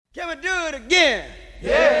Can we do it again?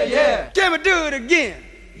 Yeah, yeah. Can we do it again?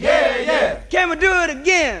 Yeah, yeah. Can we do it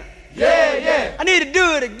again? Yeah, yeah. I need to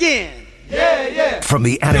do it again. Yeah, yeah. From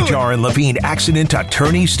the Anajar and Levine Accident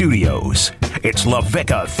Attorney Studios, it's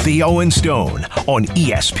LaVicka, Theo, and Stone on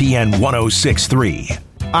ESPN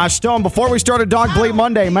 106.3. Stone, before we start a Dog Bleep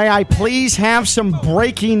Monday, may I please have some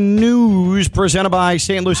breaking news presented by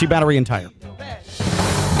St. Lucie Battery and Tire?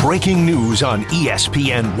 Breaking news on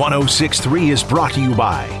ESPN 106.3 is brought to you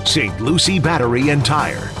by St. Lucie Battery and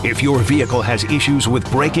Tire. If your vehicle has issues with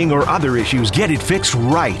braking or other issues, get it fixed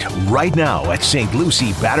right now at St.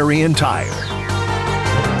 Lucie Battery and Tire.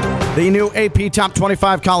 The new AP Top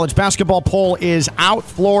 25 college basketball poll is out.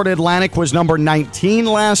 Florida Atlantic was number 19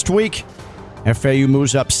 last week. FAU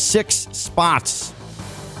moves up 6 spots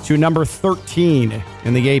to number 13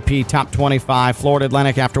 in the AP Top 25. Florida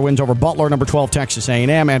Atlantic after wins over Butler, number 12 Texas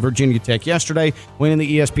A&M, and Virginia Tech yesterday, winning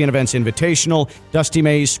the ESPN Events Invitational. Dusty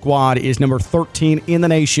May's squad is number 13 in the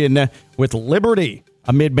nation, with Liberty,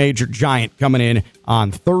 a mid-major giant, coming in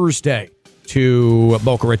on Thursday to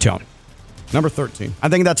Boca Raton. Number 13. I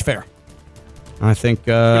think that's fair. I think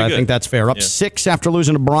that's fair. Up 6 after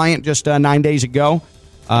losing to Bryant just 9 days ago.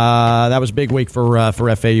 That was a big week for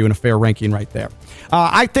FAU and a fair ranking right there.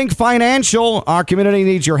 I Think Financial, our community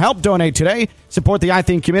needs your help. Donate today. Support the I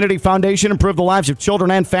Think Community Foundation. Improve the lives of children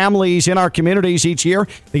and families in our communities each year.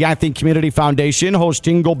 The I Think Community Foundation hosts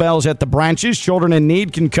Jingle Bells at the branches. Children in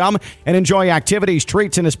need can come and enjoy activities,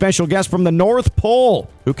 treats, and a special guest from the North Pole.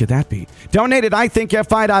 Who could that be? Donate at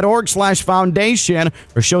ithinkfi.org/foundation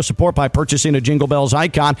or show support by purchasing a Jingle Bells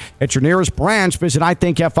icon at your nearest branch. Visit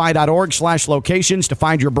ithinkfi.org/locations to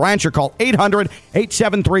find your branch or call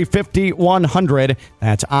 800-873-5100.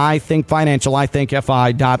 That's I Think Financial,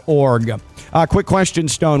 ithinkfi.org. Quick question,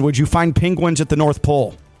 Stone. Would you find penguins at the North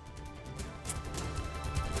Pole?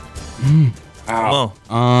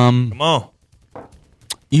 Come on.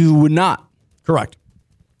 You would not. Correct.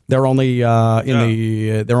 They're only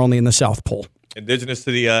they're only in the South Pole. Indigenous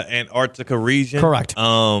to the Antarctica region. Correct.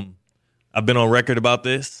 I've been on record about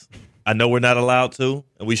this. I know we're not allowed to,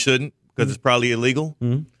 and we shouldn't because it's probably illegal.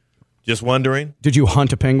 Mm-hmm. Just wondering. Did you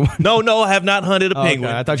hunt a penguin? No, I have not hunted a penguin.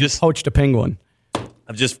 Okay. I thought you just poached a penguin.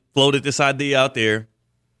 I've just floated this idea out there.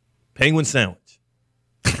 Penguin sandwich.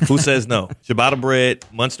 Who says no? Ciabatta bread,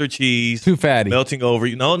 Munster cheese. Too fatty. Melting over.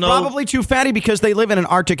 No. Probably too fatty because they live in an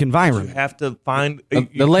Arctic environment. You have to find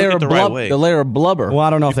the layer of the layer of blubber. Well, I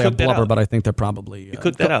don't know if they have blubber, but I think they're probably... You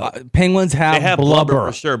cook that out. Penguins have blubber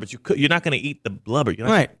for sure, but you're not going to eat the blubber.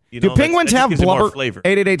 Right. Do penguins have blubber?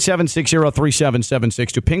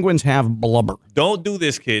 888-760-3776. Do penguins have blubber? Don't do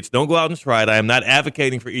this, kids. Don't go out and try it. I am not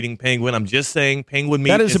advocating for eating penguin. I'm just saying penguin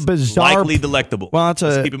meat is likely delectable. Well, let's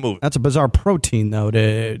keep it moving. That's a bizarre protein, though,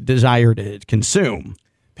 to desire to consume.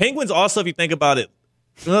 Penguins also, if you think about it,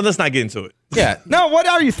 well, let's not get into it. Yeah. No, what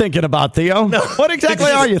are you thinking about, Theo? No. What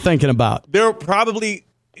exactly are you thinking about? They're probably...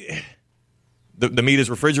 The meat is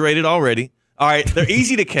refrigerated already. All right. They're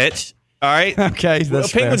easy to catch. All right. Okay.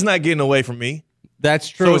 That's penguin's not getting away from me. That's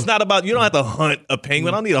true. So it's not about, you don't have to hunt a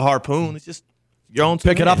penguin. I don't need a harpoon. It's just your own.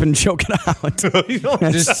 Pick it up and choke it out. You don't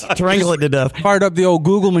just strangle it to death. Fired up the old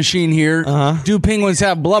Google machine here. Do penguins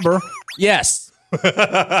have blubber? Yes.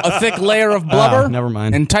 A thick layer of blubber, never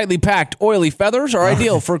mind, and tightly packed oily feathers are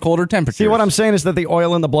ideal for colder temperatures. See, what I'm saying is that the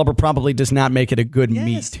oil in the blubber probably does not make it a good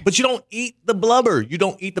meat. But you don't eat the blubber. You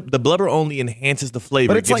don't eat the blubber. Only enhances the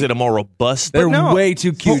flavor. It gives it a more robust. They're way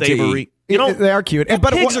too cute to eat. They are cute.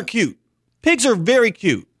 But pigs are cute. Pigs are very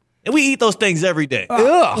cute. And we eat those things every day.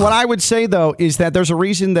 What I would say, though, is that there's a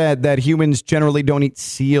reason that humans generally don't eat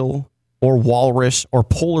seal or walrus or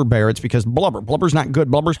polar bear. It's because blubber. Blubber's not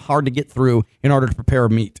good. Blubber's hard to get through in order to prepare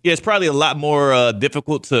meat. Yeah, it's probably a lot more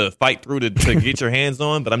difficult to fight through to get your hands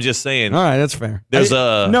on, but I'm just saying. All right, that's fair. There's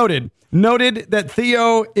Noted that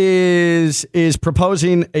Theo is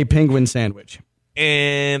proposing a penguin sandwich.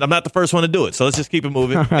 And I'm not the first one to do it, so let's just keep it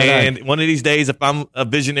moving. And one of these days, if I'm a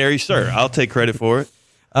visionary, sure, I'll take credit for it.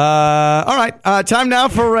 All right, time now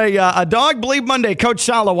for a Dog Bleep Monday. Coach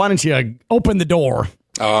Sala, why don't you open the door?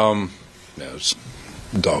 Yes,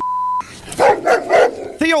 dog.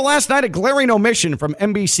 Theo, last night a glaring omission from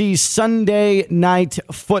NBC's Sunday Night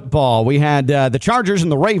Football. We had the Chargers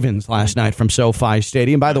and the Ravens last night from SoFi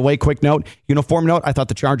Stadium. By the way, quick note, uniform note, I thought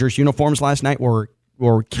the Chargers uniforms last night were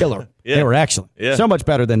killer. Yeah. They were excellent. Yeah. So much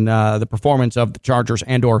better than the performance of the Chargers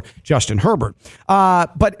and or Justin Herbert.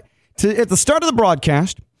 But at the start of the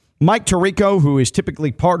broadcast, Mike Tirico, who is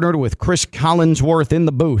typically partnered with Chris Collinsworth in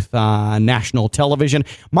the booth on national television,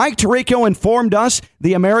 Mike Tirico informed us,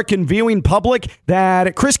 the American viewing public,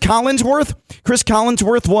 that Chris Collinsworth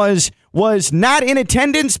was not in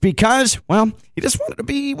attendance because, well, he just wanted to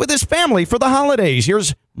be with his family for the holidays.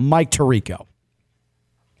 Here's Mike Tirico.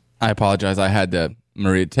 I apologize. I had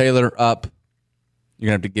Maria Taylor up. You're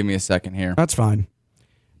going to have to give me a second here. That's fine.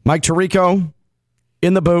 Mike Tirico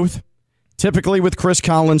in the booth, typically with Chris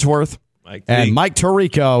Collinsworth. And Mike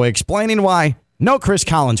Tirico explaining why no Chris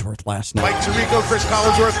Collinsworth last night. Mike Tirico, Chris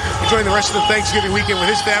Collinsworth, enjoying the rest of the Thanksgiving weekend with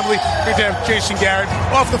his family. Great to have Jason Garret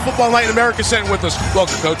off the Football Night in America Center with us.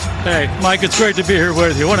 Welcome, Coach. Hey, Mike, it's great to be here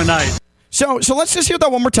with you. What a night. So let's just hear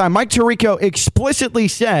that one more time. Mike Tirico explicitly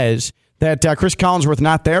says that Chris Collinsworth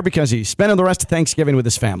not there because he's spending the rest of Thanksgiving with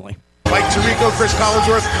his family. Mike Tirico, Chris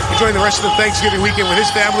Collinsworth, enjoying the rest of the Thanksgiving weekend with his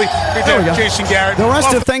family. Great to have Jason Garret. The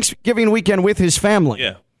rest of Thanksgiving weekend with his family.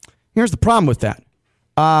 Yeah. Here's the problem with that.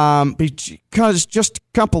 Because just a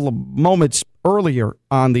couple of moments earlier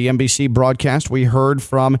on the NBC broadcast, we heard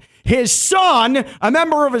from his son, a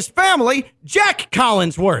member of his family, Jack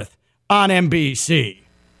Collinsworth, on NBC.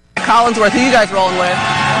 Collinsworth, who you guys rolling with?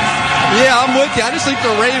 Yeah, I'm with you. I just think the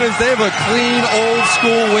Ravens, they have a clean,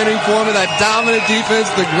 old-school winning formula, that dominant defense,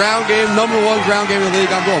 the ground game, #1 ground game in the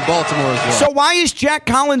league. I'm going Baltimore as well. So why is Jack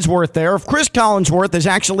Collinsworth there if Chris Collinsworth is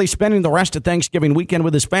actually spending the rest of Thanksgiving weekend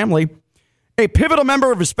with his family? A pivotal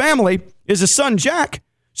member of his family is his son, Jack.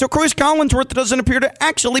 So Chris Collinsworth doesn't appear to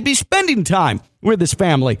actually be spending time with his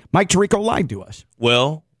family. Mike Tirico lied to us.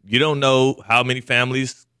 Well, you don't know how many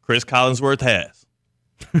families Chris Collinsworth has.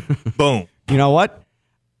 Boom. You know what?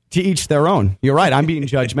 To each their own. You're right. I'm being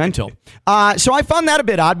judgmental. So I found that a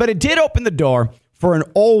bit odd, but it did open the door for an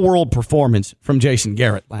all-world performance from Jason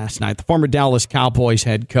Garret last night. The former Dallas Cowboys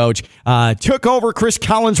head coach took over Chris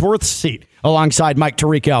Collinsworth's seat alongside Mike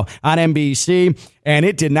Tirico on NBC, and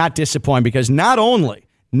it did not disappoint because not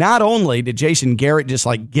only did Jason Garret just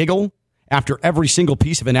like giggle after every single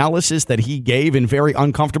piece of analysis that he gave in very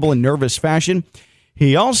uncomfortable and nervous fashion,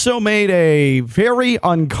 he also made a very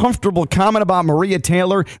uncomfortable comment about Maria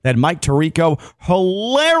Taylor that Mike Tirico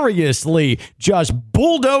hilariously just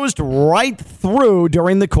bulldozed right through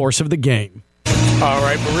during the course of the game. All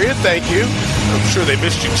right, Maria, thank you. I'm sure they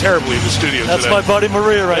missed you terribly in the studio That's today. my buddy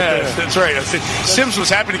Maria right there. That's right. Sims was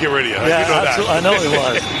happy to get rid of you. Yeah, you know absolutely. I know he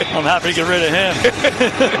was. I'm happy to get rid of him.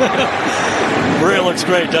 Maria looks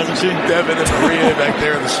great, doesn't she? Devin and Maria back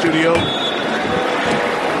there in the studio.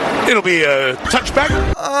 It'll be a touchback.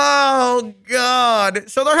 Oh, God.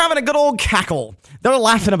 So they're having a good old cackle. They're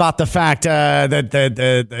laughing about the fact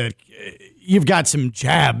that you've got some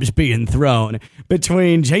jabs being thrown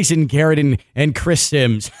between Jason Garret and Chris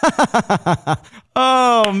Sims.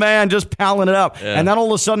 Oh, man, just palling it up. Yeah. And then all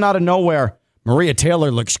of a sudden, out of nowhere, Maria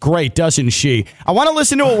Taylor looks great, doesn't she? I want to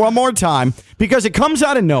listen to it one more time because it comes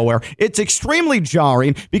out of nowhere. It's extremely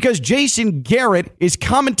jarring because Jason Garret is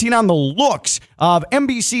commenting on the looks of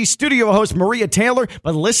NBC studio host Maria Taylor,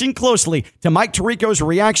 but listen closely to Mike Tirico's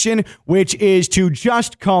reaction, which is to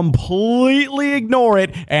just completely ignore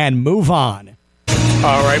it and move on.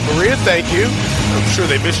 All right, Maria, thank you. I'm sure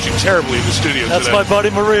they missed you terribly in the studio That's today. my buddy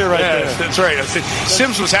Maria right there. That's right.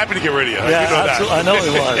 Sims was happy to get rid of you. Yeah, you know absolutely. I know he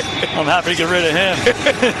was. I'm happy to get rid of him.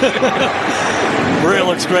 Maria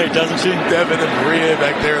looks great, doesn't she? Devin and Maria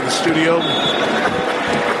back there in the studio.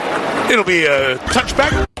 It'll be a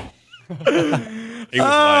touchback.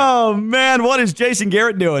 Oh, man, what is Jason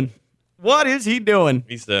Garret doing? What is he doing?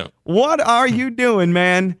 He's there. What are you doing,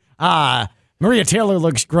 man? Maria Taylor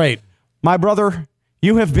looks great. My brother,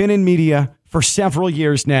 you have been in media for several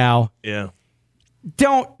years now. Yeah.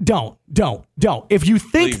 Don't. If you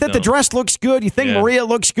think that the dress looks good, you think Maria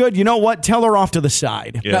looks good, you know what? Tell her off to the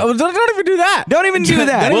side. Yeah. No, don't even do that. Don't even do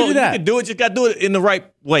that. Well, you can do it. Just got to do it in the right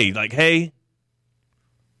way. Like, hey,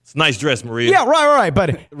 it's a nice dress, Maria. Yeah, right.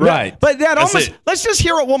 But Right. But that That's almost. it. Let's just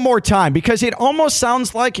hear it one more time because it almost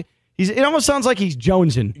sounds like he's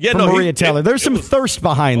jonesing for Maria Taylor. There's some thirst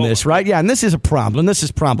behind this, right? Yeah, and this is a problem. This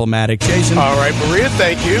is problematic, Jason. All right, Maria,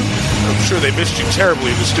 thank you. I'm sure they missed you terribly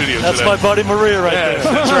in the studio That's today. my buddy Maria right there.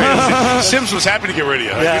 That's right. Sims was happy to get rid of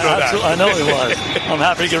you. Yeah, you know absolutely. I know he was. I'm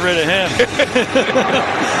happy to get rid of him.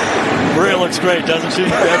 Maria looks great, doesn't she?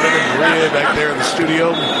 Devin and Maria back there in the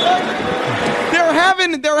studio.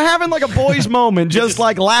 They're having like a boys' moment, just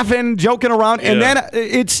like laughing, joking around, and then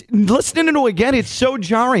it's listening to it again. It's so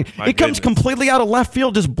jarring. It comes completely out of left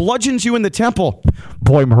field, just bludgeons you in the temple.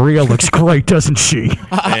 Boy, Maria looks great, doesn't she?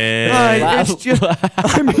 It's just,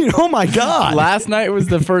 I mean, oh my God. Last night was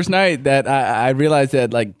the first night that I realized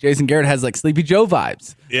that like Jason Garrett has like Sleepy Joe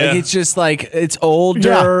vibes. Yeah. Like it's just like it's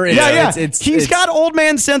older. Yeah. It's He's got old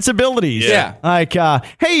man sensibilities. Yeah. Like,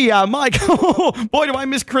 hey, Mike, boy, do I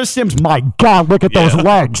miss Chris Sims. My God, look at those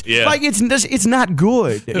legs. Yeah. Like, it's not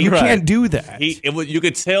good. You Right. can't do that. You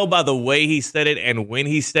could tell by the way he said it and when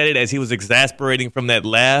he said it, as he was exasperating from that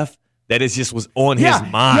laugh, that it just was on his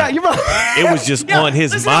mind. Yeah, you're right. It was just on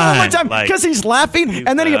his mind. Because he's laughing,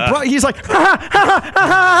 and then he's like,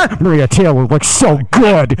 Maria Taylor looks so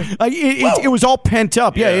good. it was all pent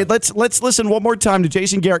up. Yeah, let's listen one more time to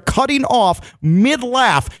Jason Garrett cutting off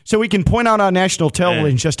mid-laugh so we can point out on national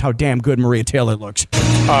television just how damn good Maria Taylor looks.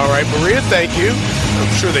 All right, Maria, thank you.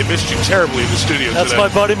 I'm sure they missed you terribly in the studio That's today.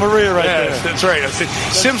 my buddy Maria right there. That's right.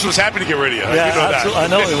 Sims was happy to get rid of you. Yeah, you know absolutely. that. I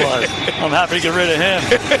know he was. I'm happy to get rid of him.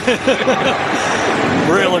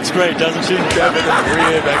 Maria looks great, doesn't she? Kevin and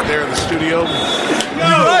Maria back there in the studio.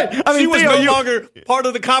 Right. I mean, she was Theo, no longer part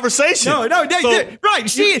of the conversation. No,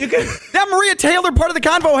 right. You That Maria Taylor part of the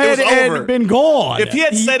convo was over. had been gone. If he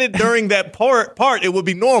had said it during that part, it would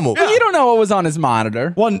be normal. But you don't know what was on his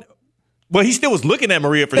monitor. Well, he still was looking at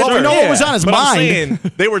Maria for Well, sure. we know what was on his but mind. I'm saying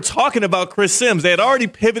they were talking about Chris Sims. They had already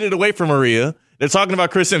pivoted away from Maria. They're talking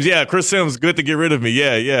about Chris Sims. Yeah, Chris Sims, good to get rid of me.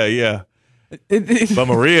 Yeah. But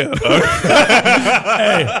Maria.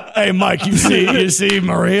 Hey, Mike, you see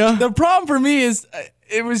Maria? The problem for me is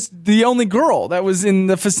it was the only girl that was in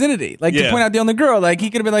the vicinity. Like, to point out the only girl, like, he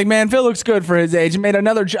could have been like, man, Phil looks good for his age and made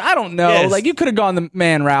another I don't know. Yes. Like, you could have gone the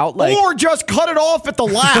man route. Like, Or just cut it off at the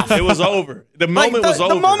laugh. It was over. The moment was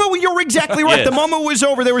over. The moment you're exactly right. Yes. The moment was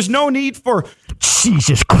over. There was no need for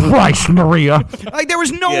Jesus Christ, Maria. like there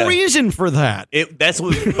was no reason for that. That's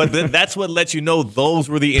what lets you know those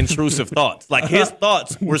were the intrusive thoughts. Like his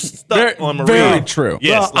thoughts were stuck on Maria. Very true.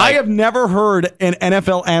 Yes, I have never heard an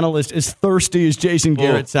NFL analyst as thirsty as Jason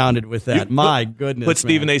Garrett sounded with that. My goodness. Put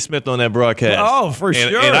Stephen A. Smith on that broadcast. Oh, for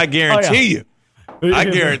sure. And I guarantee you. I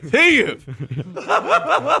guarantee you.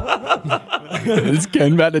 is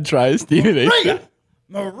Ken about to try Stephen A.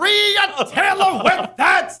 Maria Taylor with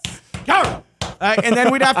that scarf. And then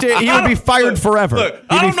he would be fired forever. Look,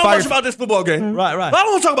 I don't know much about this football game. Right. I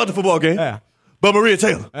don't want to talk about the football game. Yeah. But Maria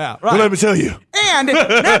Taylor. Yeah, right. Well, let me tell you. And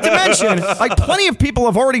not to mention, like plenty of people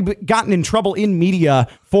have already gotten in trouble in media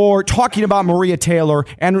for talking about Maria Taylor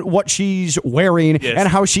and what she's wearing and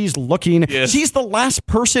how she's looking. Yes. She's the last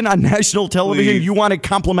person on national television you want to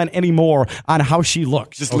compliment anymore on how she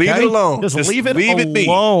looks. Just leave it alone. Just leave it be.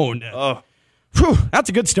 alone. Oh. Whew, that's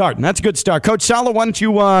a good start. Coach Sala, why don't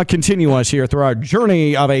you continue us here through our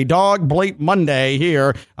journey of a dog bleep Monday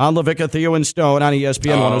here on LaVicka, Theo, and Stone on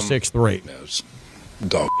ESPN 106.3.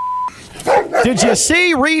 Dog. Did you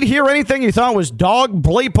read, hear anything you thought was dog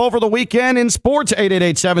bleep over the weekend in sports?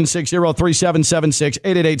 888-760-3776,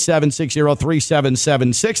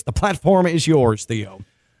 888-760-3776. The platform is yours, Theo.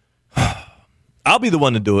 I'll be the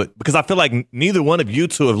one to do it because I feel like neither one of you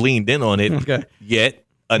two have leaned in on it yet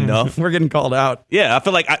enough. We're getting called out. Yeah, I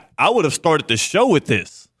feel like I would have started the show with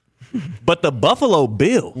this. But the Buffalo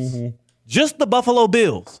Bills, just the Buffalo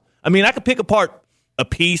Bills. I mean, I could pick apart a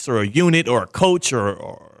piece or a unit or a coach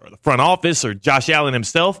or the front office or Josh Allen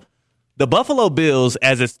himself. The Buffalo Bills,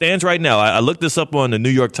 as it stands right now, I looked this up on the New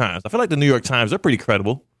York Times. I feel like the New York Times, they're pretty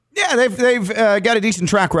credible. Yeah, they've got a decent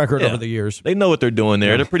track record over the years. They know what they're doing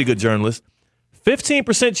there. They're pretty good journalists.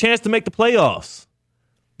 15% chance to make the playoffs.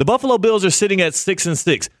 The Buffalo Bills are sitting at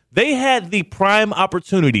 6-6. They had the prime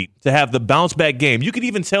opportunity to have the bounce back game. You could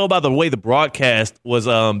even tell by the way the broadcast was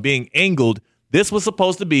being angled. This was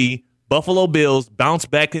supposed to be Buffalo Bills bounce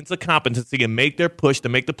back into competency and make their push to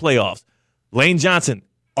make the playoffs. Lane Johnson,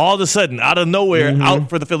 all of a sudden, out of nowhere, out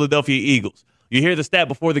for the Philadelphia Eagles. You hear the stat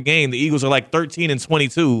before the game, the Eagles are like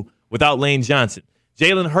 13-22 without Lane Johnson.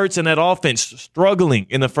 Jalen Hurts and that offense struggling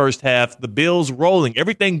in the first half. The Bills rolling.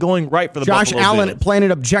 Everything going right for the Josh Buffalo Allen Bills. playing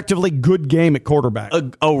an objectively good game at quarterback.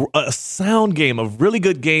 A sound game, a really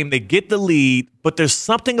good game. They get the lead, but there's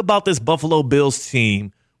something about this Buffalo Bills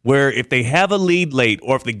team where if they have a lead late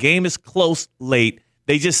or if the game is close late,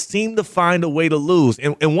 they just seem to find a way to lose.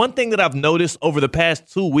 And one thing that I've noticed over the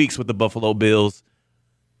past 2 weeks with the Buffalo Bills,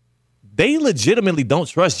 they legitimately don't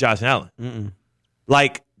trust Josh Allen.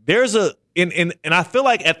 Like, there's and I feel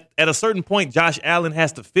like at a certain point, Josh Allen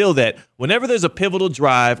has to feel that whenever there's a pivotal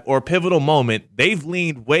drive or a pivotal moment, they've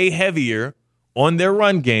leaned way heavier on their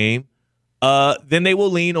run game than they will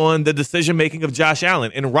lean on the decision-making of Josh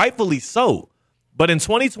Allen, and rightfully so. But in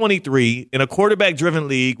 2023, in a quarterback-driven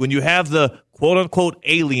league, when you have the quote-unquote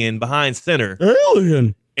alien behind center,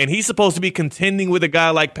 Alien, and he's supposed to be contending with a guy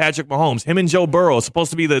like Patrick Mahomes. Him and Joe Burrow are supposed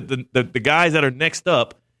to be the guys that are next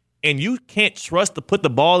up, and you can't trust to put the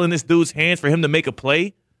ball in this dude's hands for him to make a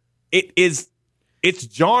play. It's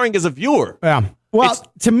jarring as a viewer. Yeah. Well,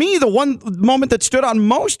 to me, the one moment that stood out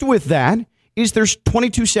most with that is there's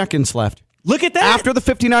 22 seconds left. Look at that. After the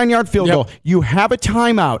 59-yard field goal, you have a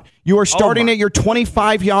timeout. You are starting at your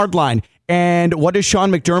 25-yard line. And what does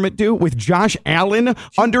Sean McDermott do with Josh Allen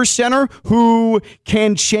under center, who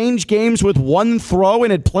can change games with one throw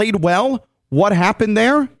and had played well? What happened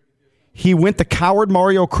there? He went the coward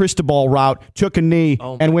Mario Cristobal route, took a knee,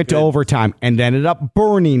 and went to overtime, and ended up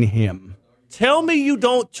burning him. Tell me you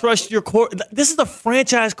don't trust your This is a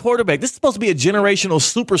franchise quarterback. This is supposed to be a generational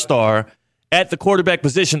superstar at the quarterback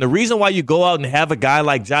position. The reason why you go out and have a guy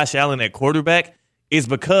like Josh Allen at quarterback is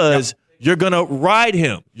because you're going to ride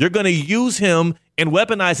him. You're going to use him and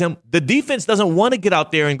weaponize him. The defense doesn't want to get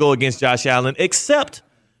out there and go against Josh Allen, except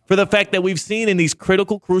for the fact that we've seen in these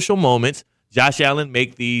critical, crucial moments, Josh Allen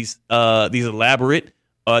make these elaborate,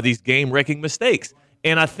 these game-wrecking mistakes.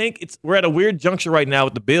 And I think we're at a weird juncture right now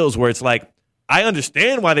with the Bills where it's like, I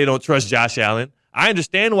understand why they don't trust Josh Allen. I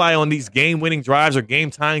understand why on these game-winning drives or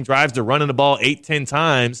game-tying drives they're running the ball 8-10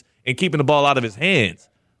 times and keeping the ball out of his hands.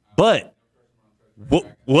 But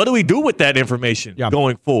what do we do with that information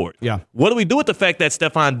going forward? Yeah. What do we do with the fact that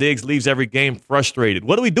Stephon Diggs leaves every game frustrated?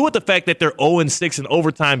 What do we do with the fact that they're 0-6 in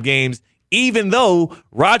overtime games, even though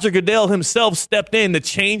Roger Goodell himself stepped in to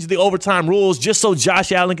change the overtime rules just so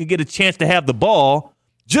Josh Allen could get a chance to have the ball,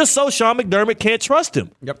 just so Sean McDermott can't trust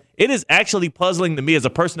him? Yep. It is actually puzzling to me as a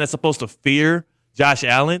person that's supposed to fear Josh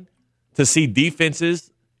Allen to see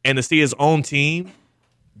defenses and to see his own team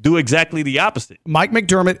do exactly the opposite. Sean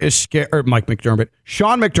McDermott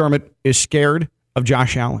is scared of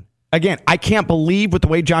Josh Allen. Again, I can't believe with the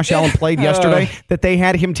way Josh Allen played yesterday that they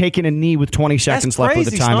had him taking a knee with 20 seconds left with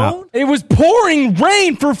a timeout. Stone. It was pouring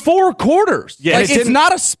rain for 4 quarters. Yeah, it's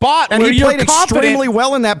not a spot and where he you're played extremely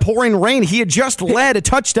well in that pouring rain. He had just led a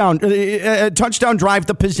touchdown drive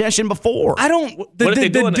the possession before.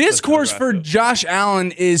 The discourse for Josh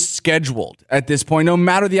Allen is scheduled at this point, no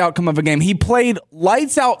matter the outcome of a game. He played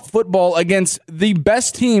lights out football against the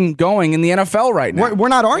best team going in the NFL right now. We're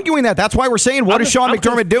not arguing that. That's why we're saying, what is Sean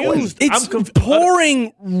McDermott doing? It's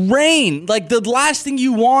pouring rain. Like, the last thing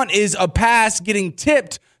you want is a pass getting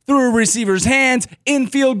tipped through a receiver's hands in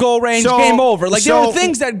field goal range, game over. Like, there are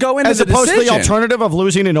things that go into the decision. As opposed to the alternative of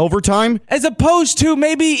losing in overtime? As opposed to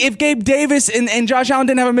maybe if Gabe Davis and Josh Allen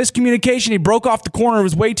didn't have a miscommunication, he broke off the corner, it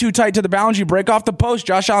was way too tight to the bounds, you break off the post,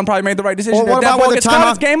 Josh Allen probably made the right decision. What about with the timeout?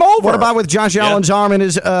 It's game over. What about with Josh Allen's arm and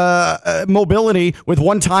his mobility with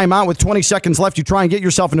one timeout with 20 seconds left? You try and get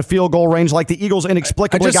yourself into field goal range like the Eagles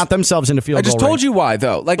inexplicably got themselves into field goal range. I just told you why,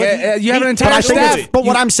 though. Like, you have an entire staff. But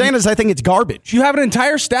what I'm saying is I think it's garbage. You have an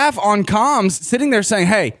entire staff on comms sitting there saying,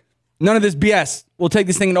 hey, none of this BS. We'll take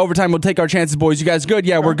this thing in overtime. We'll take our chances, boys. You guys good?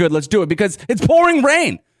 Yeah, we're good. Let's do it. Because it's pouring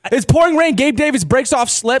rain. It's pouring rain. Gabe Davis breaks off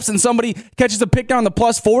slips and somebody catches a pick down the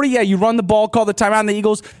 +40. Yeah, you run the ball, call the timeout, and the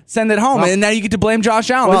Eagles send it home. And now you get to blame Josh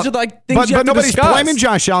Allen. These are like things you have to discuss. But nobody's blaming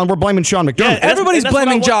Josh Allen. We're blaming Sean McDermott. Yeah, everybody's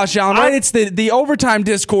blaming Josh Allen, right? It's the overtime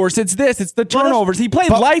discourse. It's the turnovers. He played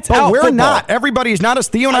lights out we're football. not. Everybody's not. Us.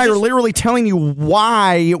 Theo and I are literally telling you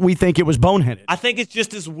why we think it was boneheaded. I think it's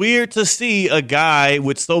just as weird to see a guy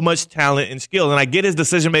with so much talent and skill. And I get his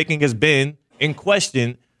decision-making has been in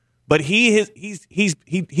question, but he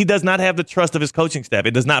does not have the trust of his coaching staff.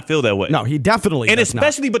 It does not feel that way. No, he definitely does not.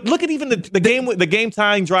 But look at even the game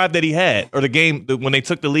tying drive that he had, or when they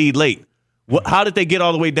took the lead late. How did they get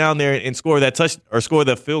all the way down there and score that touch or score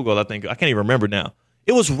that field goal? I can't even remember now.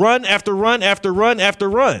 It was run after run after run after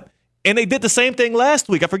run, and they did the same thing last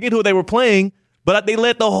week. I forget who they were playing, but they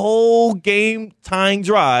led the whole game tying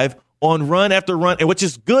drive on run after run, and which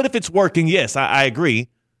is good if it's working. Yes, I agree,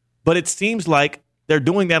 but it seems like they're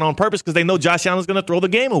doing that on purpose because they know Josh Allen's going to throw the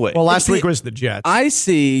game away. Well, last week was the Jets. I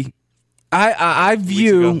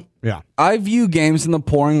view games in the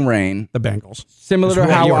pouring rain. The Bengals. Similar to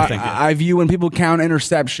how I view when people count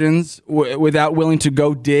interceptions without willing to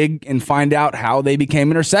go dig and find out how they became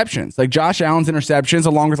interceptions. Like Josh Allen's interceptions,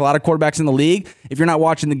 along with a lot of quarterbacks in the league, if you're not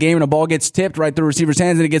watching the game and a ball gets tipped right through the receiver's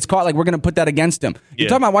hands and it gets caught, like we're going to put that against him. You're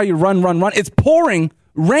talking about why you run. It's pouring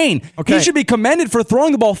rain. Okay. He should be commended for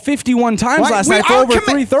throwing the ball 51 times last night for over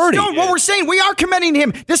 330. No, what we're saying, we are commending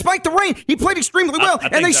him. Despite the rain, he played extremely well,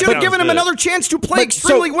 and they should have given him another chance to play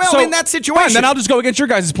extremely well in that situation. Fine, then I'll just go against your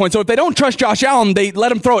guys' point. So if they don't trust Josh Allen, they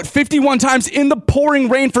let him throw it 51 times in the pouring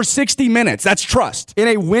rain for 60 minutes. That's trust. In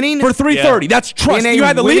a winning... For 330. That's trust. You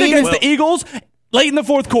had the lead against the Eagles. Late in the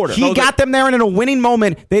fourth quarter. He got them there, and in a winning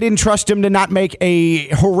moment, they didn't trust him to not make a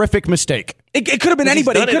horrific mistake. It could have been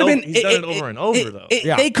anybody. It could have been. He's done it over and over, though.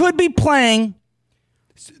 They could be playing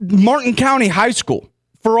Martin County High School.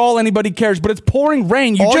 For all anybody cares, but it's pouring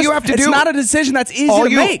rain. It's not a decision that's easy to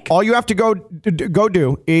make. All you have to go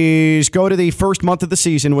do is go to the first month of the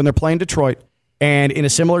season when they're playing Detroit, and in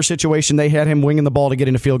a similar situation, they had him winging the ball to get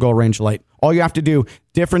into field goal range late. All you have to do,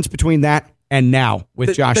 difference between that and now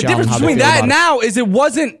with Josh Allen. The difference between that and now is it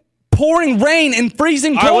wasn't pouring rain and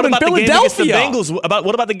freezing cold in Philadelphia.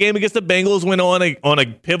 What about the game against the Bengals when on a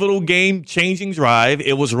pivotal game-changing drive,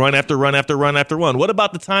 it was run after run after run after run? What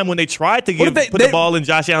about the time when they tried to put the ball in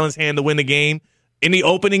Josh Allen's hand to win the game in the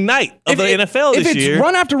opening night of the NFL this year? If it's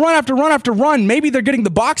run after run after run after run, maybe they're getting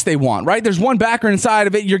the box they want, right? There's one backer inside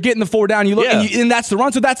of it. You're getting the 4 down. You look, and that's the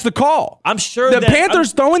run, so that's the call. I'm sure the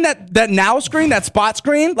Panthers throwing that now screen, that spot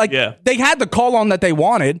screen, they had the call on that they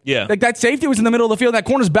wanted. Yeah. Like that safety was in the middle of the field. That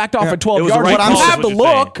corner's backed off at 12 yards. Right, you have the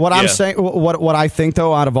look. I'm saying, what I think,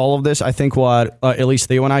 though, out of all of this, I think what at least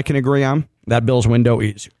Theo and I can agree on, that Bills window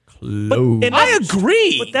is closed. I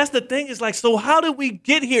agree. But that's the thing is so how did we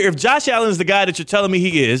get here? If Josh Allen is the guy that you're telling me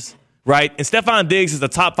he is, right, and Stephon Diggs is the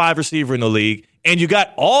top 5 receiver in the league, and you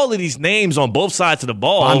got all of these names on both sides of the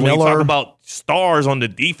ball. Von when Miller. you talk about stars on the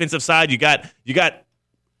defensive side, you got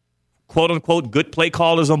quote unquote good play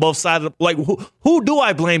callers on both sides. Who do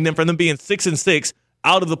I blame them for them being 6-6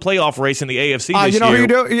 out of the playoff race in the AFC this year? Who you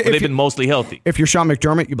do? They've been mostly healthy. If you're Sean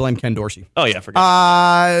McDermott, you blame Ken Dorsey. Oh yeah, forget.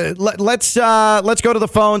 Let's go to the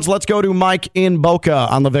phones. Let's go to Mike in Boca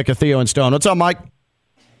on LaVicka, Theo, and Stone. What's up, Mike?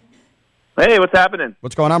 Hey, what's happening?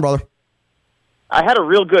 What's going on, brother? I had a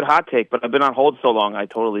real good hot take, but I've been on hold so long I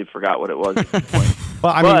totally forgot what it was at this point.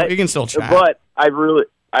 Well, I mean, you can still chat. But I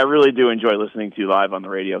really do enjoy listening to you live on the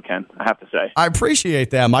radio, Ken, I have to say. I appreciate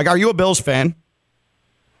that, Mike. Are you a Bills fan?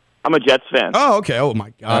 I'm a Jets fan. Oh, okay. Oh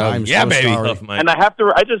my God. I'm so baby. sorry. Tough, Mike. And I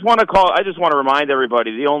just want to remind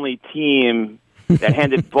everybody the only team that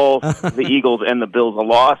handed both the Eagles and the Bills a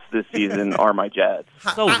loss this season are my Jets.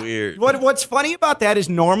 So weird. What's funny about that is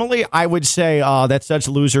normally I would say, that's such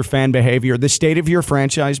loser fan behavior. The state of your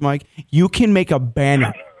franchise, Mike, you can make a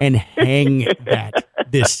banner and hang that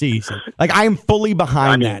this season. Like, I am fully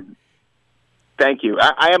behind that. Thank you.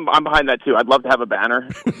 I'm behind that too. I'd love to have a banner.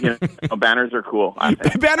 Banners are cool.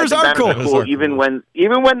 Banners are cool. Even when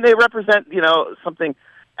they represent something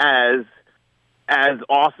as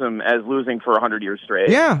awesome as losing for 100 years straight.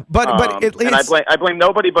 Yeah, but I blame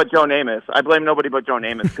nobody but Joe Namath.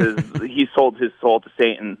 Because he sold his soul to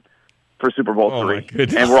Satan for Super Bowl III,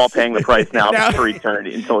 and we're all paying the price now for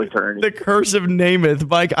eternity, until eternity. The curse of Namath,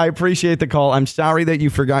 Mike. I appreciate the call. I'm sorry that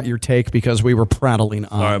you forgot your take because we were prattling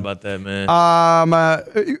on. Sorry about that, man.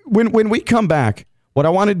 When we come back, what I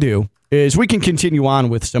want to do is we can continue on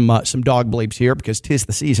with some dog bleeps here because 'tis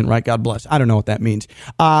the season, right? God bless. I don't know what that means.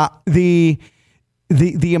 The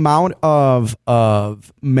amount of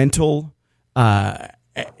mental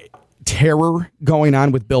terror going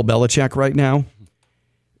on with Bill Belichick right now,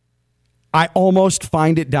 I almost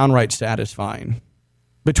find it downright satisfying.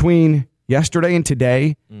 Between yesterday and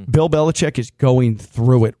today, Bill Belichick is going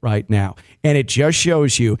through it right now. And it just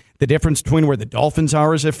shows you the difference between where the Dolphins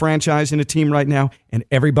are as a franchise and a team right now and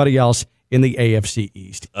everybody else in the AFC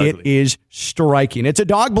East. Ugly. It is striking. It's a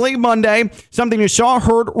dog bleep Monday. Something you saw,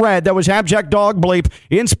 heard, read that was abject dog bleep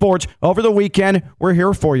in sports over the weekend. We're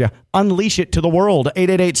here for you. Unleash it to the world.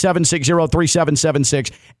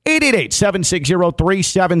 888-760-3776.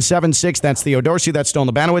 888-760-3776. That's Theo Dorsey. That's Stone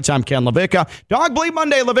Labanowitz. I'm Ken LaVicka. Dog bleep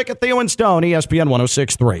Monday. LaVicka, Theo, and Stone. ESPN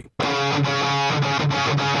 106.3.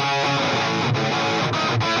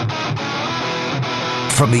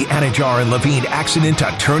 From the Anajar and Levine Accident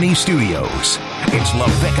Attorney Studios, it's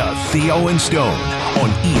LaVicka, Theo, and Stone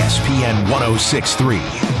on ESPN 106.3.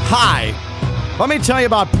 Hi. Let me tell you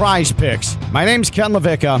about Prize Picks. My name's Ken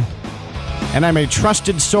LaVicka, and I'm a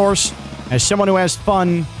trusted source as someone who has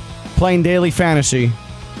fun playing daily fantasy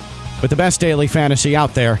with the best daily fantasy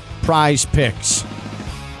out there, Prize Picks.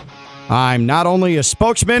 I'm not only a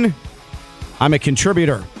spokesman, I'm a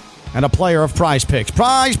contributor and a player of Prize Picks.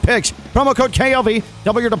 Prize Picks. Promo code KLV.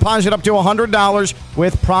 Double your deposit up to $100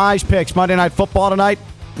 with Prize Picks. Monday Night Football tonight.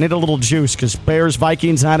 I need a little juice because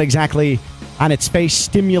Bears-Vikings not exactly on its face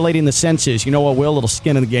stimulating the senses. You know what will? A little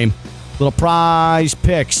skin in the game. Little Prize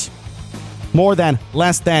Picks. More than,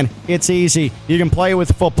 less than. It's easy. You can play it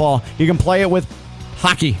with football. You can play it with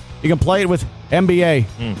hockey. You can play it with NBA.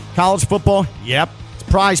 College football. Yep.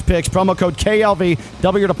 Prize Picks, promo code KLV.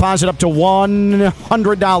 Double your deposit up to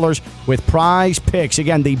 $100 with Prize Picks.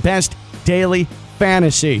 Again, the best daily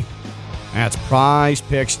fantasy. That's Prize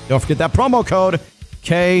Picks. Don't forget that promo code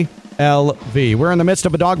KLV. LV. We're in the midst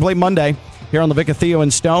of a Dog Plate Monday here on the Vic of Theo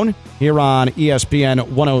and Stone here on ESPN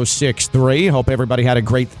 106.3. Hope everybody had a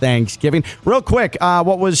great Thanksgiving. Real quick,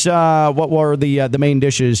 what were the main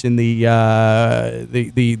dishes in the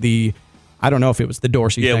I don't know if it was the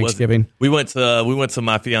Dorsey Thanksgiving. We went to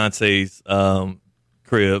my fiance's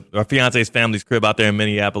crib, our fiance's family's crib out there in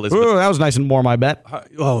Minneapolis. Ooh, that was nice and warm, I bet.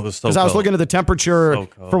 Oh, it was so cold. Because I was looking at the temperature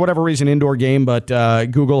for whatever reason, indoor game, but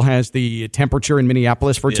Google has the temperature in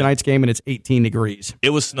Minneapolis for tonight's game, and it's 18 degrees. It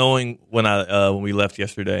was snowing when we left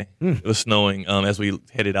yesterday. It was snowing as we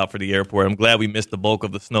headed out for the airport. I'm glad we missed the bulk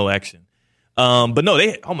of the snow action. But no,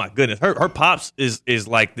 oh my goodness, her pops is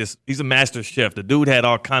like this. He's a master chef. The dude had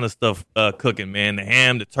all kind of stuff cooking, man. The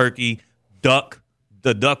ham, the turkey, duck.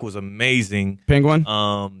 The duck was amazing. Penguin?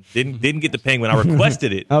 Didn't get the penguin. I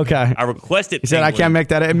requested it. Okay. I requested. He said, "I can't make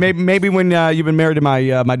that." Maybe when you've been married to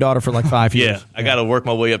my daughter for like 5 years. Yeah, I got to work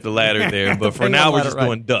my way up the ladder there. But for now, we're just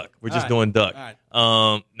doing duck. We're just doing duck.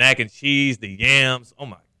 Mac and cheese, the yams. Oh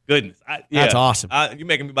my goodness, that's awesome. You're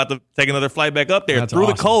making me about to take another flight back up there through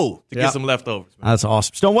the cold to get some leftovers. Man. That's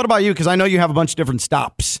awesome. Stone, what about you? Because I know you have a bunch of different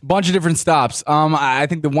stops. I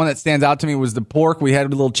think the one that stands out to me was the pork. We had a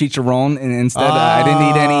little chicharron, and instead I didn't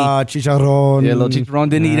eat any chicharron. Yeah, a little chicharron.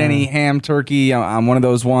 Didn't eat any ham, turkey. I'm one of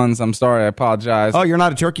those ones. I'm sorry. I apologize. Oh, you're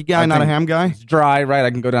not a turkey guy, not a ham guy? It's dry, right?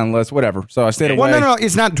 I can go down the list, whatever. So I stayed away. Well, no,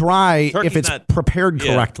 it's not dry if it's prepared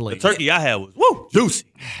correctly. The turkey I had was juicy.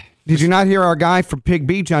 Did you not hear our guy from Pig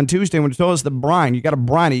Beach on Tuesday when he told us the brine? You got to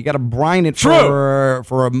brine it. You got to brine it for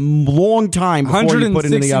a long time before you put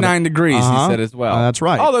it in the oven. 169 degrees, he said as well. That's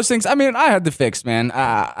right. All those things. I mean, I had the fix, man.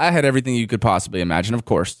 I had everything you could possibly imagine, of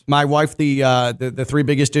course. My wife, the three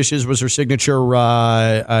biggest dishes was her signature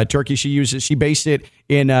turkey. She based it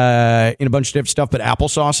in a bunch of different stuff, but apple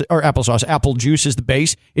juice is the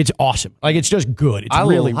base. It's awesome. Like, it's just good. It's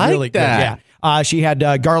really good. Yeah. She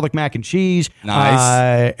had garlic mac and cheese.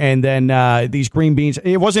 Nice. And then these green beans.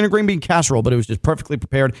 It wasn't a green bean casserole, but it was just perfectly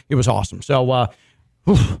prepared. It was awesome. So, man.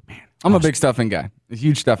 I'm a big stuffing guy. A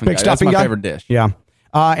huge stuffing guy. That's my favorite dish. Yeah.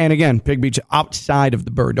 And again, Pig Beach outside of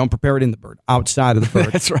the bird. Don't prepare it in the bird. Outside of the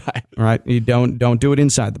bird. That's right. All right. You don't do it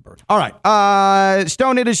inside the bird. All right.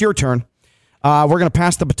 Stone, it is your turn. We're going to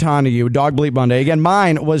pass the baton to you. Dog Bleep Monday. Again,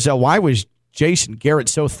 mine was why was Jason Garrett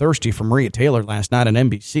so thirsty for Maria Taylor last night on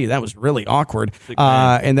NBC? That was really awkward.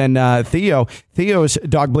 And then Theo's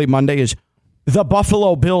Dog Bleep Monday is the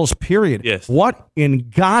Buffalo Bills, period. Yes. What in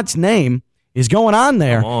God's name is going on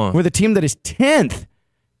there with a team that is 10th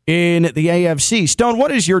in the AFC? Stone,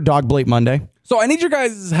 what is your Dog Bleep Monday? So I need your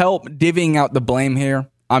guys' help divvying out the blame here.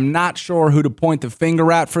 I'm not sure who to point the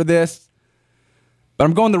finger at for this, but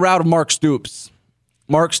I'm going the route of Mark Stoops.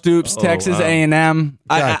 Mark Stoops, Texas A&M.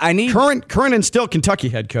 I need current and still Kentucky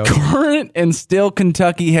head coach. Current and still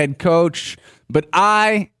Kentucky head coach, but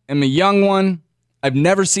I am a young one. I've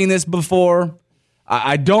never seen this before.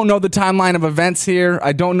 I don't know the timeline of events here.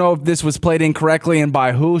 I don't know if this was played incorrectly and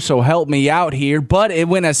by who, so help me out here. But it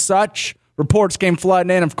went as such. Reports came flooding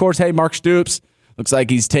in. Of course, hey, Mark Stoops looks like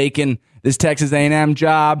he's taken this Texas A&M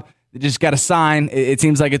job. They just got to sign. It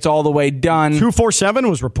seems like it's all the way done. 247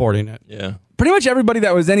 was reporting it. Yeah. Pretty much everybody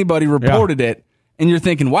that was anybody reported it, and you're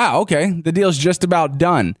thinking, wow, okay, the deal's just about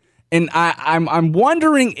done. And I'm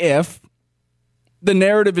wondering if the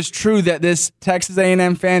narrative is true that this Texas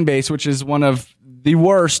A&M fan base, which is one of the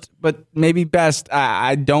worst, but maybe best,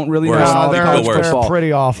 I don't really know. They're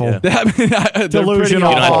pretty awful. Yeah.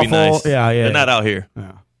 Delusional, awful. Nice. Yeah. They're not out here.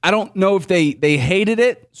 Yeah. I don't know if they hated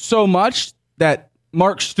it so much that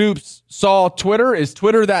Mark Stoops saw Twitter. Is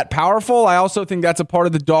Twitter that powerful? I also think that's a part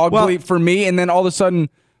of the dog bleep for me. And then all of a sudden,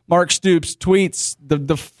 Mark Stoops tweets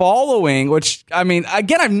the following, which, I mean,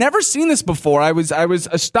 again, I've never seen this before. I was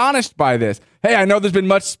astonished by this. Hey, I know there's been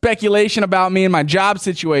much speculation about me and my job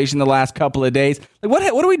situation the last couple of days. Like,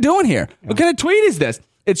 what are we doing here? What kind of tweet is this?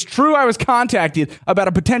 It's true I was contacted about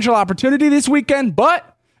a potential opportunity this weekend,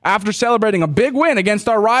 but after celebrating a big win against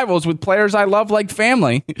our rivals with players I love like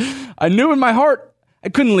family, I knew in my heart I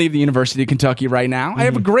couldn't leave the University of Kentucky right now. I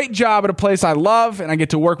have a great job at a place I love, and I get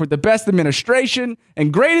to work with the best administration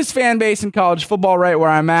and greatest fan base in college football right where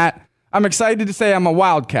I'm at. I'm excited to say I'm a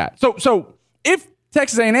Wildcat. So if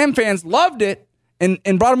Texas A&M fans loved it and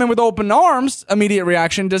brought him in with open arms, immediate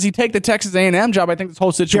reaction, does he take the Texas A&M job? I think this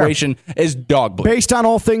whole situation is dog bleep. Based on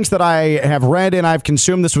all things that I have read and I've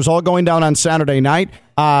consumed, this was all going down on Saturday night.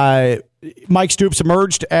 Mike Stoops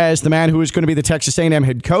emerged as the man who is going to be the Texas A&M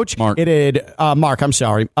head coach. Mark, I'm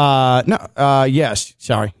sorry. Yes,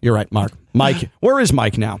 sorry, you're right, Mark. Mike, where is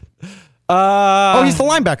Mike now? He's the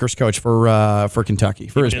linebackers coach for Kentucky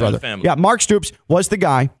for his brother. Yeah, Mark Stoops was the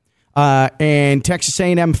guy, and Texas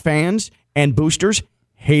A&M fans and boosters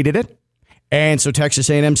hated it. And so Texas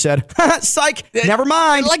A&M said, psych, never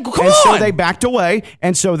mind. Like, come and so on. they backed away.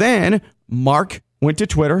 And so then Mark went to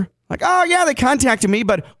Twitter like, oh, yeah, they contacted me,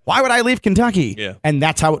 but why would I leave Kentucky? Yeah. And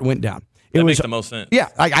that's how it went down. That makes the most sense. Yeah,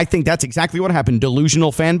 I think that's exactly what happened.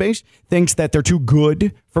 Delusional fan base thinks that they're too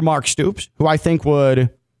good for Mark Stoops, who I think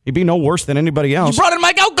he'd be no worse than anybody else. You brought in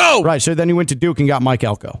Mike Elko. Right, so then he went to Duke and got Mike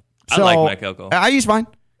Elko. I like Mike Elko. He's fine.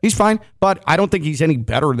 He's fine, but I don't think he's any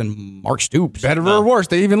better than Mark Stoops. Better or worse,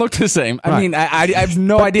 they even look the same. I mean, I have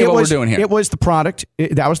no idea what we're doing here. It was the product.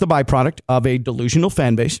 That was the byproduct of a delusional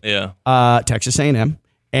fan base. Yeah. Texas A&M,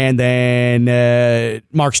 and then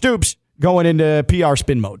Mark Stoops going into PR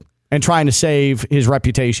spin mode and trying to save his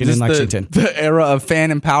reputation in Lexington. The era of fan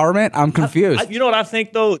empowerment? I'm confused. You know what I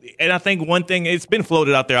think, though? And I think one thing, it's been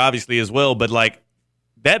floated out there, obviously, as well, but like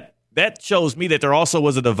that shows me that there also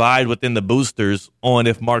was a divide within the boosters on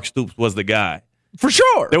if Mark Stoops was the guy. For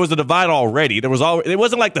sure. There was a divide already. It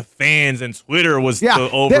wasn't like the fans and Twitter was the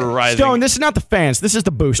overriding. Stone, this is not the fans. This is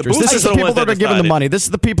the boosters. The boosters this is the are the people ones that that are giving the decided. money. This is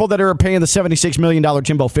the people that are paying the $76 million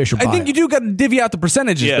Jimbo Fisher buyout. I think you do got to divvy out the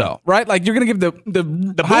percentages, though, right? Like, you're going to give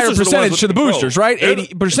the higher boosters are the ones percentage with to the control. boosters, right?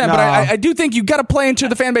 80%. But I do think you got to play into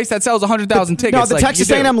the fan base that sells 100,000 tickets. No, the like Texas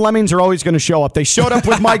you do. A&M Lemmings are always going to show up. They showed up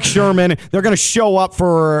with Mike Sherman. They're going to show up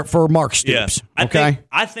for Mark Stoops. Yeah.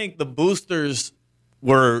 I think the boosters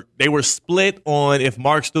were split on if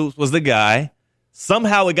Mark Stoops was the guy.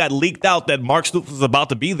 Somehow it got leaked out that Mark Stoops was about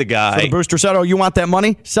to be the guy. So the booster said, oh, you want that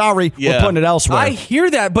money? Sorry, we're putting it elsewhere. I hear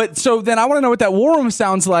that, but so then I want to know what that war room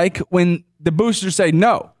sounds like when the boosters say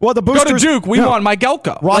no. Well, the boosters go to Duke. We want Mike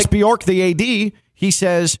Elko. Ross Bjork, the AD, he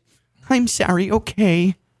says, I'm sorry,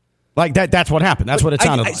 okay. Like that's what happened. That's what it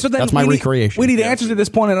sounded like. So then that's my recreation. We need answers at this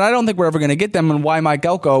point, and I don't think we're ever going to get them on why Mike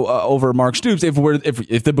Elko over Mark Stoops if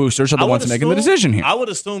the boosters are the ones making the decision here. I would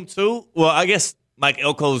assume too. Well, I guess Mike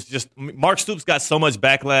Elko's Mark Stoops got so much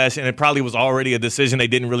backlash, and it probably was already a decision they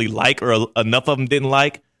didn't really like, or enough of them didn't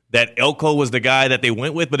like, that Elko was the guy that they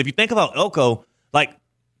went with. But if you think about Elko,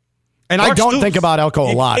 and I don't think about Elko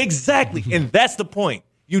a lot. Exactly, and that's the point.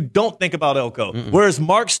 You don't think about Elko. Whereas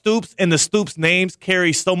Mark Stoops and the Stoops names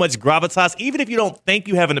carry so much gravitas, even if you don't think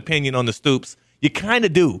you have an opinion on the Stoops, you kind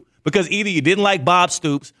of do. Because either you didn't like Bob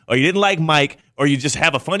Stoops, or you didn't like Mike, or you just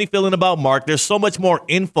have a funny feeling about Mark. There's so much more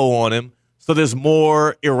info on him, so there's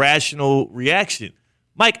more irrational reaction.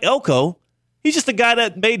 Mike Elko, he's just a guy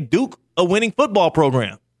that made Duke a winning football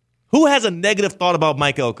program. Who has a negative thought about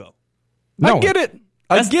Mike Elko? No. I get it.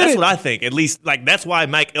 That's what I think. At least, that's why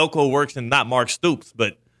Mike Elko works and not Mark Stoops.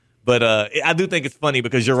 But I do think it's funny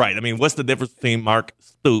because you're right. I mean, what's the difference between Mark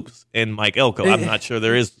Stoops and Mike Elko? I'm not sure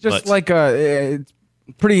there is just much. It's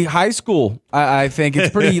pretty high school. I think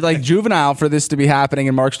it's pretty juvenile for this to be happening,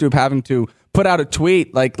 and Mark Stoops having to put out a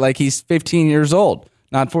tweet like he's 15 years old,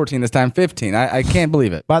 not 14 this time, 15. I can't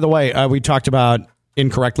believe it. By the way, we talked about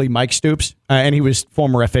incorrectly Mike Stoops, and he was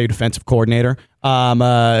former FAU defensive coordinator.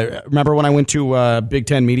 Remember when I went to Big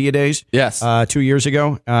Ten Media Days? Yes. 2 years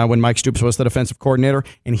ago when Mike Stoops was the defensive coordinator,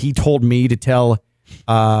 and he told me to tell,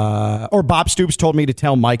 or Bob Stoops told me to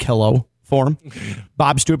tell Mike hello for him.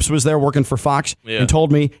 Bob Stoops was there working for Fox and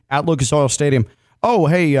told me at Lucas Oil Stadium, oh,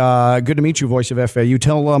 hey, good to meet you, voice of FAU.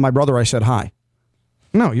 Tell my brother I said hi.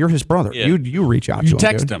 No, you're his brother. Yeah. You reach out to him. You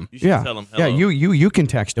text dude. him. You should tell him hello. Yeah, you can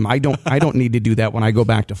text him. I don't need to do that when I go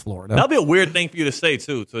back to Florida. That'll be a weird thing for you to say,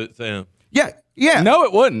 too, to him. Yeah. No,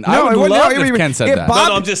 it wouldn't. No, I would it wouldn't. love No, if Ken said that.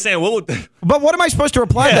 No, I'm just saying. What would? But what am I supposed to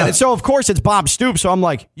reply to that? And so, of course, it's Bob Stoops. So I'm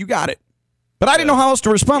like, you got it. But I didn't know how else to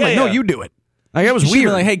respond. No, you do it. Like, it was You should be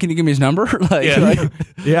weird. like, hey, can you give me his number?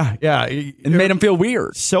 Yeah. It made him feel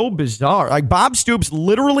weird. So bizarre. Like Bob Stoops,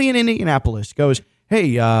 literally in Indianapolis, goes,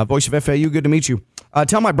 hey, voice of FAU, good to meet you.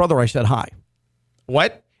 Tell my brother I said hi.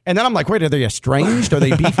 What? And then I'm like, wait, are they estranged? Are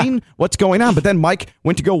they beefing? What's going on? But then Mike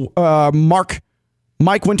went to go,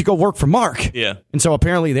 Mike went to go work for Mark. Yeah. And so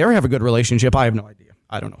apparently they have a good relationship. I have no idea.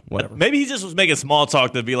 I don't know. Whatever. Maybe he just was making small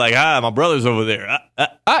talk to be like, my brother's over there.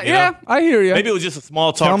 Yeah, I hear you. Maybe it was just a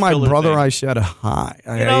small talk. Tell my filler brother thing. I said hi.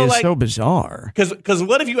 It's so bizarre. Because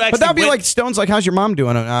what if you actually? But that'd be like Stone's like, how's your mom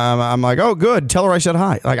doing? I'm like, oh, good. Tell her I said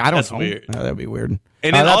hi. Like, I don't That's know. weird. That'd be weird.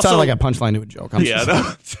 And that also, sounded like a punchline to a joke. I'm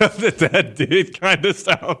so sorry. That did kind of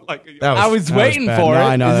sound like a I was waiting for it.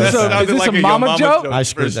 I know. Is this like a mama joke? I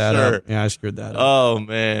screwed that sure. up. Yeah, I screwed that up. Oh,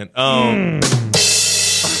 man.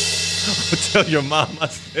 Tell your mom I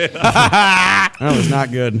said. That was not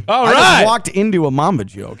good. All I right. just walked into a mama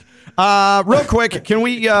joke. Real quick, can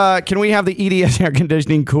we have the EDS air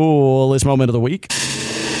conditioning coolest moment of the week?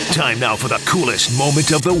 Time now for the coolest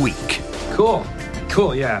moment of the week.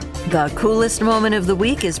 Cool, yeah. The coolest moment of the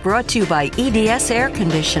week is brought to you by EDS Air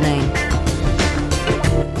Conditioning.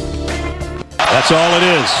 That's all it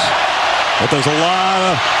is. But there's a lot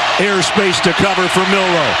of airspace to cover for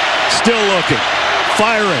Milroe. Still looking.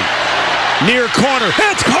 Firing. Near corner.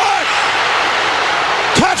 It's caught!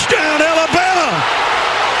 Touchdown, Alabama!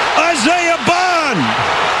 Isaiah Bond!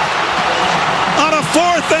 On a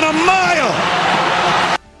 4th and a mile!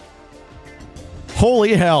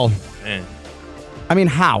 Holy hell. Man. I mean,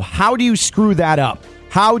 how? How do you screw that up?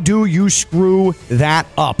 How do you screw that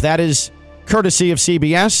up? That is courtesy of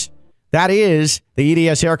CBS. That is the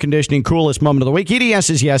EDS Air Conditioning coolest moment of the week. EDS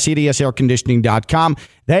is yes, EDSAirConditioning.com.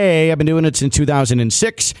 They have been doing it since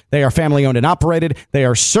 2006. They are family owned and operated. They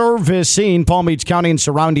are servicing Palm Beach County and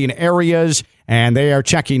surrounding areas, and they are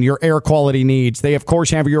checking your air quality needs. They, of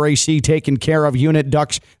course, have your AC taken care of, unit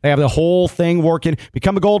ducts. They have the whole thing working.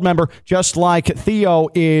 Become a gold member just like Theo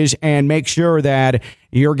is, and make sure that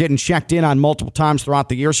you're getting checked in on multiple times throughout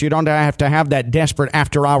the year so you don't have to have that desperate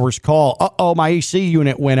after-hours call. Uh-oh, my AC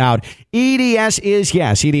unit went out. EDS is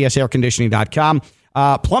yes, EDSAirConditioning.com.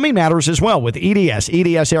 Plumbing matters as well with EDS,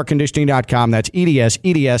 EDSAirConditioning.com. That's EDS.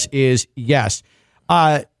 EDS is yes.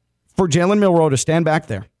 For Jalen Milroe to stand back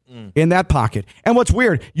there in that pocket. And what's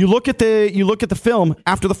weird, you look at the film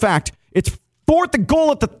after the fact, it's 4th and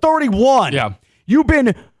goal at the 31. Yeah. You've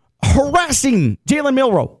been harassing Jalen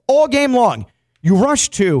Milroe all game long. You rush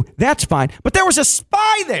 2, that's fine. But there was a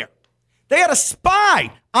spy there. They had a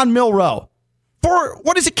spy on Milroe for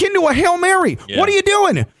what is akin to a Hail Mary. Yeah. What are you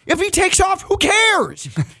doing? If he takes off, who cares?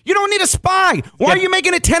 You don't need a spy. Why are you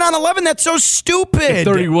making it 10 on 11? That's so stupid.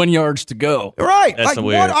 31 yards to go. Right. That's like,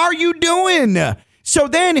 what are you doing? So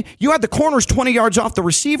then you had the corners 20 yards off the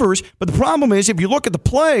receivers. But the problem is, if you look at the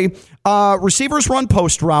play, receivers run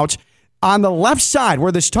post routes on the left side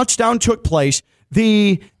where this touchdown took place.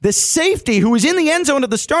 The safety who was in the end zone at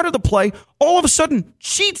the start of the play all of a sudden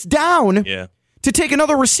cheats down to take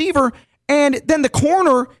another receiver, and then the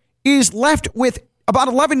corner is left with about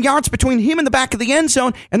 11 yards between him and the back of the end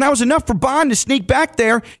zone, and that was enough for Bond to sneak back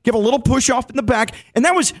there, give a little push off in the back, and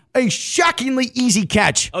that was a shockingly easy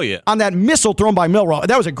catch on that missile thrown by Milroe.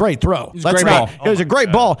 That was a great throw. It was a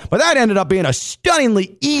great ball, but that ended up being a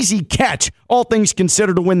stunningly easy catch, all things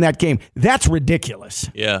considered, to win that game. That's ridiculous.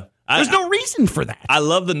 Yeah. There's no reason for that. I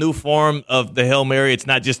love the new form of the Hail Mary. It's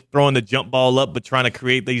not just throwing the jump ball up, but trying to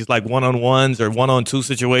create these like one-on-ones or one-on-two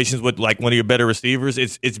situations with like one of your better receivers.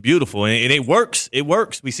 It's beautiful, and it works. It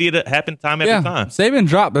works. We see it happen time after time. Saban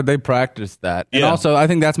dropped that they practiced that. And also, I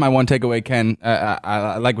think that's my one takeaway, Ken.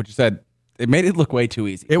 I like what you said. It made it look way too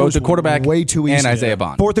easy. It was the quarterback way too easy. And Isaiah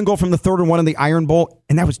Bond. 4th and goal from the 3rd and 1 in the Iron Bowl,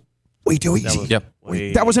 and that was way too easy.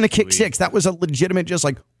 That wasn't a kick six. That was a legitimate just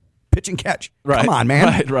like pitch and catch. Right. Come on,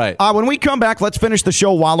 man. Right. When we come back, let's finish the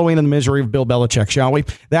show wallowing in the misery of Bill Belichick, shall we?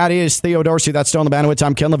 That is Theo Dorsey. That's Stone the Bandwidth.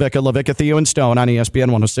 I'm Ken LaVicka, Theo, and Stone on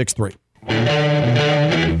ESPN 106.3.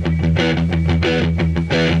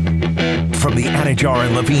 From the Anajar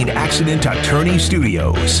and Levine Accident Attorney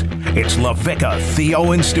Studios, it's LaVicka,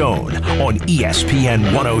 Theo, and Stone on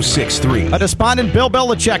ESPN 106.3. A despondent Bill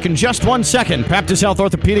Belichick in just 1 second. Baptist Health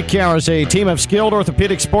Orthopedic Care is a team of skilled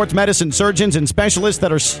orthopedic sports medicine surgeons and specialists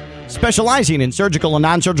that are specializing in surgical and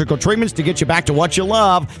non-surgical treatments to get you back to what you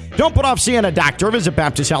love. Don't put off seeing a doctor. Visit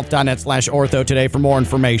BaptistHealth.net/ortho today for more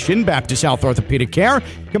information. Baptist Health Orthopedic Care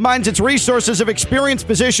combines its resources of experienced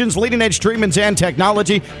physicians, leading-edge treatments, and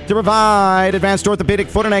technology to provide advanced orthopedic,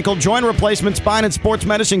 foot and ankle, joint replacement, spine, and sports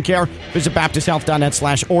medicine care. Visit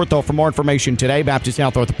BaptistHealth.net/ortho for more information today. Baptist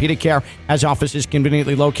Health Orthopedic Care has offices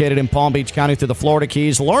conveniently located in Palm Beach County to the Florida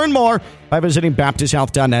Keys. Learn more by visiting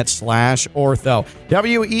BaptistHealth.net/ortho.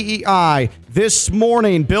 WEEI this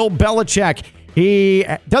morning, Bill Belichick. He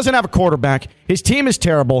doesn't have a quarterback. His team is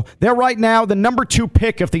terrible. They're right now the number 2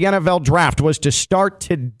 pick if the NFL draft was to start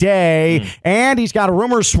today. And he's got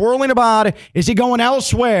rumors swirling about, is he going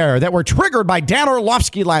elsewhere, that were triggered by Dan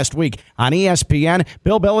Orlovsky last week on ESPN.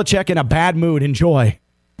 Bill Belichick in a bad mood. Enjoy.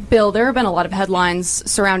 Bill, there have been a lot of headlines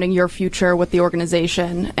surrounding your future with the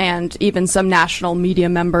organization, and even some national media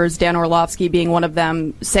members, Dan Orlovsky being one of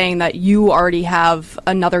them, saying that you already have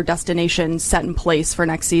another destination set in place for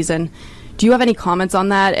next season. Do you have any comments on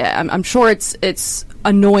that? I'm sure it's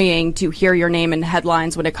annoying to hear your name in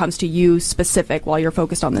headlines when it comes to you specific while you're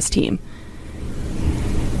focused on this team.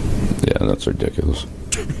 Yeah, that's ridiculous.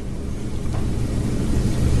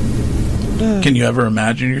 Can you ever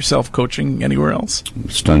imagine yourself coaching anywhere else? I'm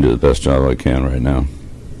just trying to do the best job I can right now.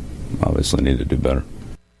 Obviously need to do better.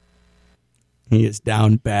 He is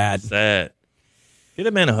down bad. Sad. Get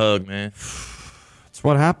a man a hug, man. It's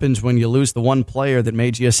what happens when you lose the one player that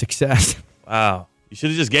made you a success. Wow. You should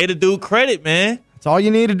have just gave the dude credit, man. That's all you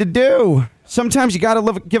needed to do. Sometimes you got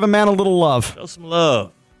to give a man a little love. Show some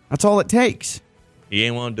love. That's all it takes. He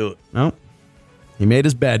ain't want to do it. No. He made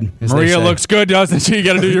his bed. Maria looks good, doesn't she? You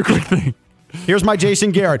got to do your quick thing. Here's my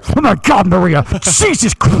Jason Garrett. Oh, my God, Maria.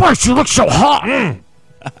 Jesus Christ, you look so hot.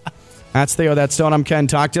 That's Theo. That's Stone. I'm Ken.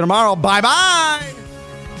 Talk to you tomorrow. Bye-bye.